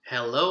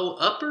Hello,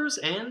 uppers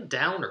and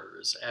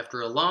downers.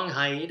 After a long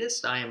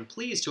hiatus, I am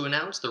pleased to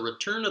announce the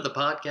return of the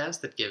podcast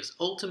that gives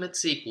ultimate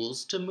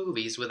sequels to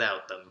movies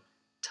without them.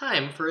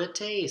 Time for a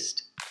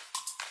taste.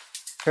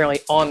 Apparently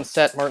on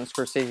set, Martin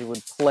Scorsese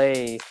would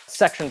play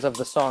sections of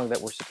the song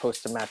that were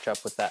supposed to match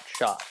up with that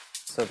shot.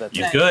 So that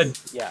You could.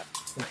 Yeah.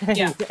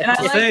 Yeah, and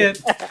I'll say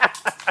it.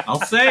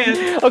 I'll say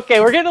it. Okay,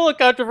 we're getting a little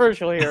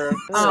controversial here.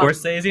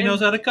 Scorsese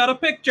knows how to cut a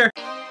picture.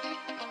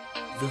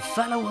 The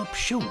follow-up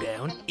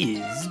showdown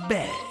is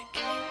back.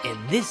 And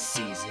this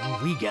season,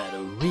 we got a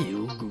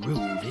real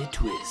groovy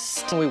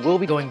twist. We will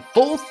be going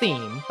full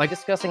theme by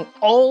discussing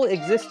all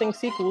existing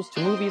sequels to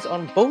movies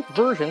on both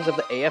versions of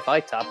the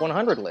AFI Top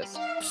 100 list.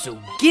 So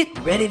get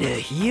ready to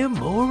hear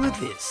more of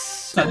this.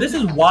 So this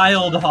is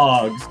Wild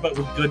Hogs, but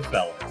with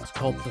Goodfellas. It's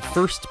called The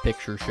First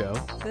Picture Show.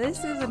 this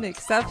is an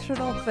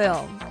exceptional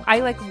film.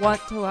 I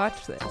want to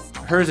watch this.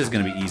 Hers is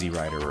going to be Easy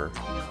Rider, or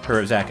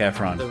her Zac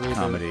Efron The reboot.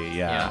 comedy,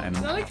 yeah.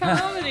 It's not a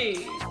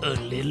comedy. A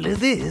little of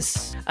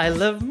this. I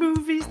love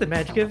movies, the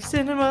magic of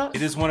cinema.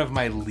 It is one of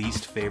my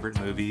least favorite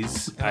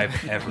movies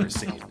I've ever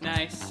seen.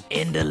 Nice.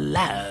 And a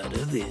lot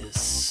of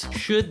this.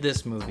 Should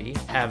this movie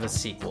have a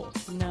sequel?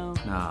 No.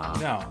 Nah.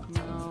 No.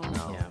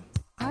 Yeah.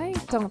 I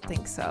don't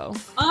think so.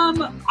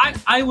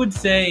 I would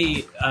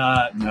say,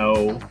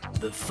 no.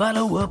 The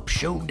follow-up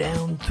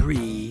showdown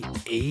 3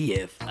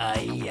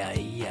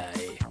 AFII.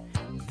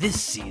 This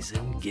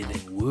season,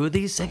 giving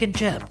worthy second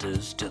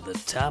chapters to the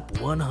top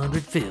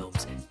 100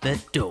 films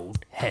that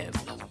don't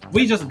have them.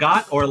 We just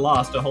got or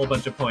lost a whole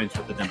bunch of points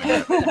with the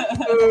demographic.